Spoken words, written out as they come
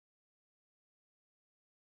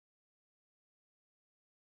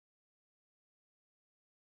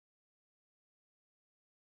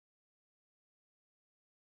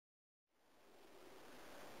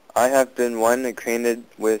I have been one acquainted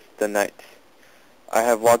with the night. I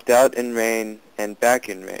have walked out in rain and back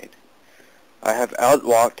in rain. I have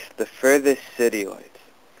outwalked the furthest city lights.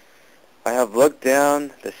 I have looked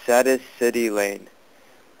down the saddest city lane.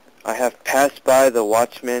 I have passed by the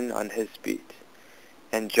watchman on his beat,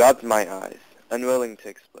 and dropped my eyes, unwilling to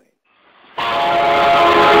explain. I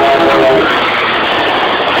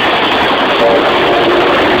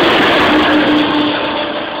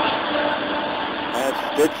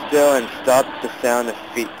have stood still and stopped the sound of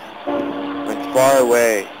feet, when far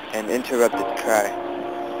away an interrupted cry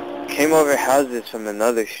came over houses from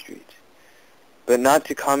another street, but not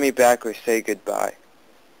to call me back or say goodbye.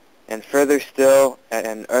 And further still, at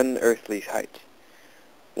an unearthly height,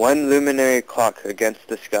 one luminary clock against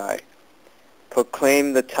the sky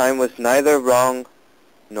proclaimed the time was neither wrong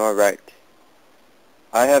nor right.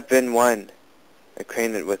 I have been one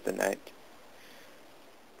acquainted with the night.